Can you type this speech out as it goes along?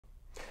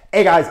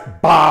Hey guys,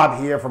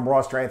 Bob here from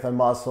Raw Strength and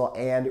Muscle,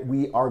 and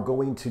we are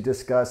going to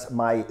discuss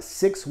my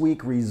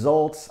 6-week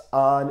results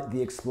on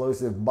the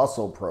Explosive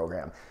Muscle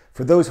Program.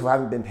 For those who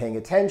haven't been paying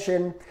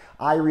attention,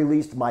 I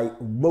released my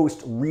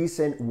most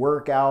recent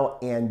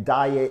workout and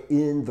diet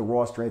in the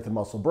Raw Strength and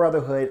Muscle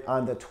Brotherhood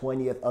on the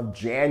 20th of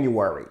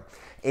January.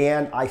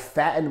 And I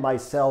fattened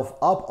myself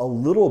up a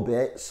little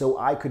bit so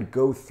I could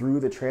go through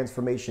the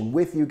transformation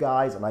with you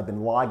guys, and I've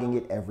been logging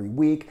it every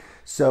week.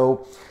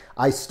 So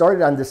I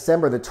started on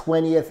December the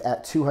 20th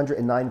at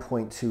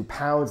 209.2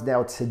 pounds.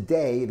 Now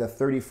today, the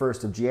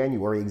 31st of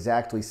January,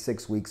 exactly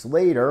 6 weeks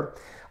later,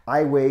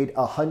 I weighed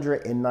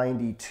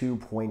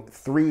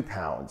 192.3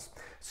 pounds.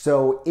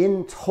 So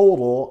in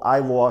total, I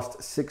lost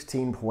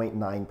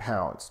 16.9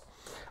 pounds.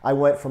 I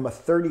went from a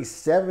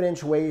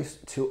 37-inch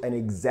waist to an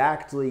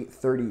exactly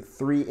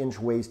 33-inch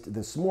waist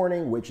this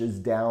morning, which is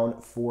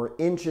down 4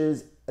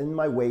 inches in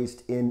my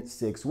waist in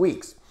 6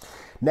 weeks.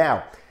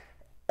 Now,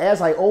 as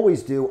I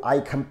always do,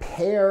 I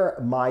compare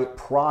my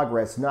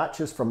progress, not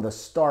just from the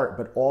start,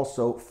 but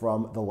also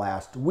from the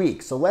last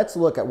week. So let's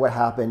look at what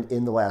happened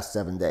in the last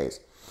 7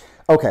 days.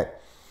 Okay,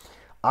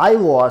 I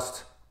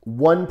lost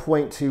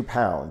 1.2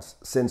 pounds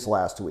since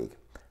last week.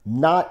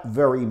 Not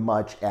very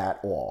much at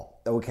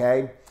all,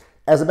 okay?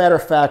 As a matter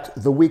of fact,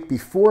 the week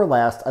before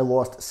last, I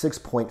lost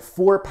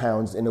 6.4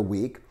 pounds in a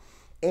week.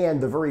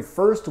 And the very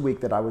first week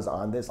that I was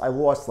on this, I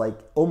lost like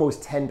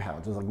almost 10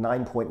 pounds. It was like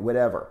 9 point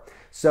whatever.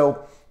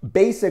 So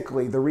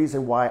basically, the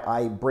reason why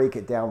I break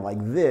it down like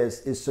this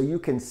is so you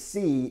can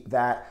see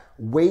that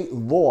weight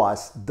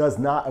loss does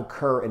not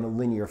occur in a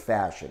linear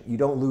fashion. You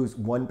don't lose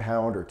 1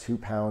 pound or 2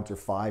 pounds or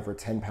 5 or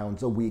 10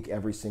 pounds a week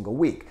every single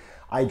week.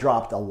 I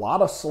dropped a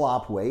lot of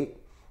slop weight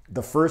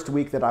the first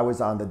week that I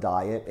was on the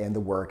diet and the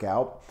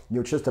workout.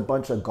 Just a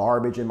bunch of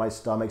garbage in my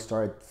stomach,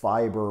 started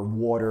fiber,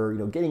 water,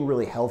 getting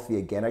really healthy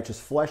again. I just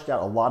flushed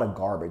out a lot of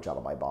garbage out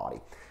of my body.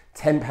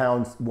 10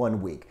 pounds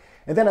 1 week.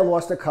 And then I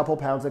lost a couple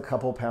pounds.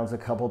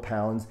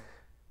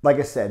 Like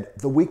I said,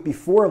 the week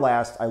before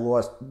last, I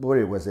lost,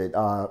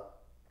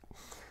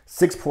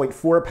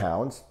 6.4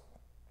 pounds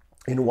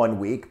in 1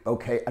 week.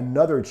 Okay,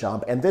 another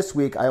jump. And this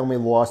week, I only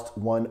lost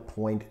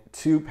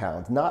 1.2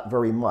 pounds. Not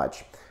very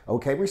much.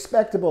 Okay,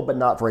 respectable, but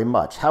not very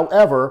much.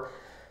 However,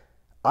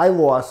 I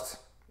lost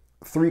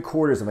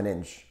 3/4 of an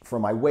inch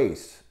from my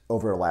waist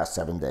over the last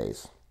 7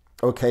 days.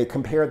 Okay,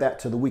 compare that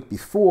to the week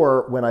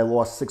before when I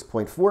lost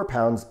 6.4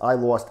 pounds, I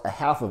lost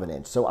 1/2 of an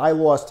inch. So I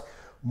lost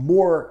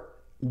more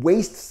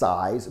waist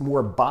size,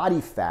 more body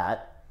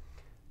fat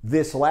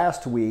this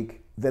last week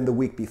than the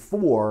week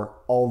before,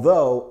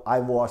 although I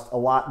lost a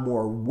lot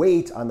more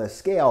weight on the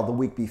scale the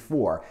week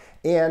before.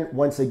 And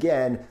once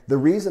again, the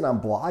reason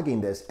I'm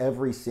blogging this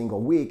every single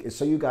week is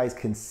so you guys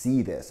can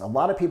see this. A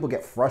lot of people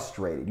get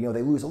frustrated.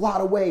 They lose a lot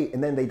of weight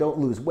and then they don't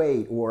lose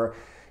weight, or,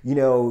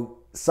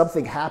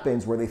 something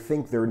happens where they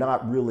think they're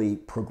not really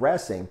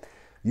progressing.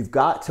 You've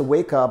got to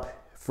wake up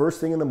first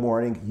thing in the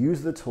morning,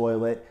 use the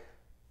toilet,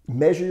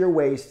 measure your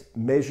waist,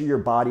 measure your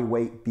body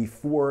weight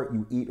before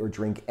you eat or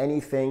drink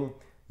anything.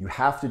 You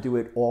have to do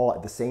it all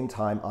at the same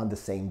time on the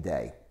same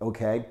day,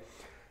 okay?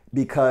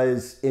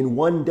 Because in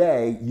 1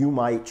 day, you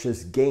might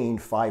just gain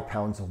 5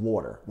 pounds of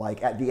water.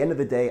 Like at the end of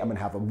the day, I'm gonna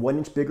have a 1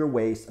 inch bigger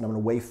waist and I'm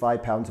gonna weigh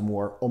 5 pounds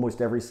more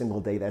almost every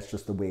single day. That's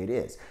just the way it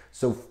is.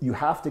 So you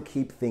have to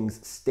keep things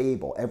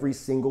stable. Every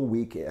single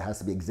week, it has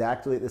to be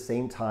exactly at the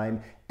same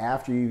time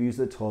after you've used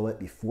the toilet,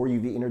 before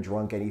you've eaten or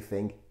drunk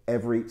anything,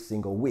 every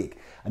single week.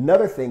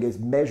 Another thing is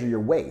measure your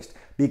waist,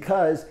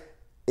 because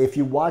if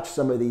you watch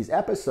some of these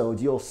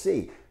episodes, you'll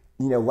see,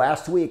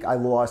 last week I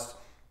lost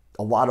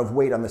a lot of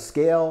weight on the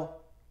scale,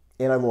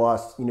 and I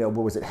lost,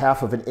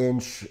 1/2 of an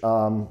inch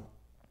from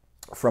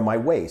my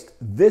waist.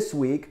 This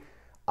week,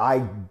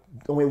 I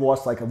only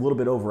lost like a little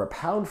bit over 1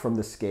 pound from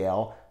the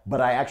scale,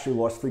 but I actually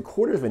lost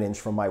 3/4 of an inch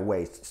from my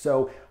waist.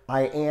 So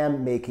I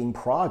am making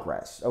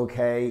progress,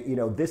 okay?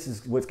 This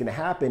is what's gonna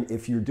happen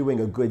if you're doing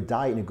a good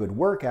diet and a good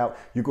workout.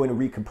 You're going to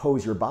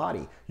recompose your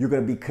body. You're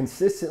gonna be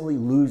consistently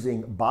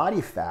losing body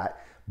fat,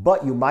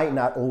 but you might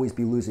not always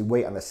be losing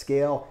weight on the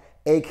scale,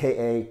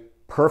 AKA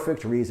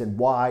perfect reason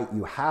why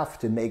you have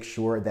to make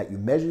sure that you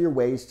measure your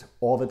waist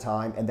all the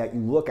time and that you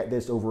look at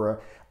this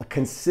over a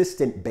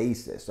consistent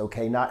basis,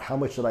 okay? Not how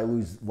much did I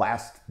lose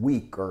last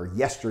week or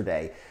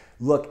yesterday.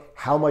 Look,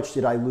 how much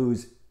did I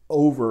lose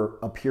over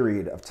a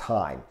period of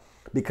time?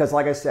 Because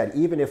like I said,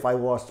 even if I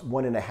lost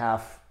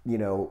 1.5,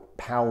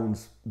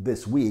 pounds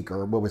this week,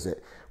 or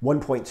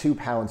 1.2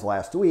 pounds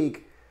last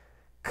week,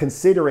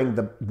 considering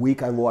the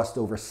week I lost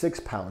over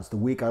 6 pounds, the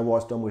week I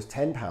lost almost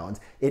 10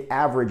 pounds, it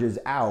averages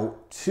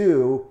out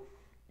to,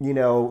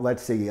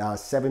 let's see,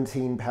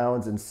 17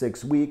 pounds in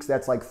 6 weeks.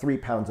 That's like 3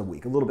 pounds a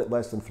week, a little bit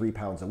less than 3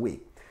 pounds a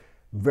week.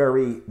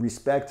 Very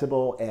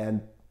respectable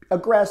and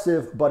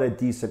aggressive, but a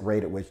decent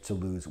rate at which to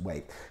lose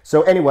weight.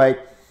 So anyway,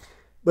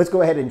 let's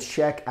go ahead and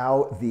check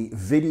out the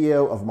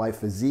video of my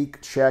physique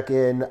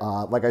check-in.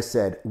 Like I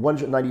said,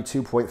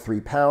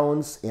 192.3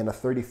 pounds and a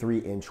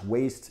 33-inch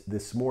waist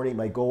this morning.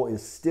 My goal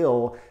is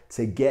still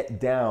to get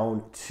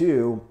down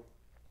to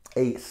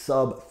a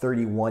sub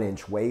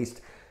 31-inch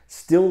waist.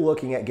 Still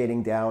looking at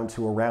getting down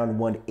to around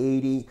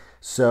 180.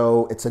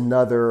 So it's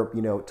another,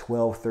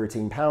 12,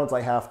 13 pounds I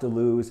have to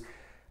lose.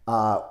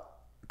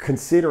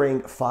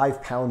 Considering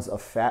 5 pounds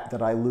of fat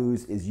that I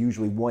lose is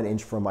usually 1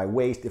 inch from my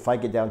waist. If I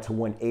get down to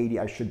 180,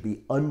 I should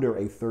be under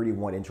a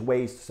 31-inch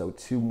waist. So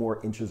 2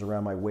 more inches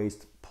around my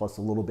waist plus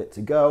a little bit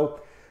to go.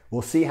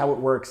 We'll see how it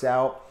works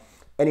out.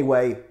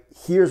 Anyway,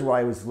 here's what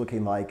I was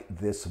looking like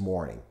this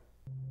morning.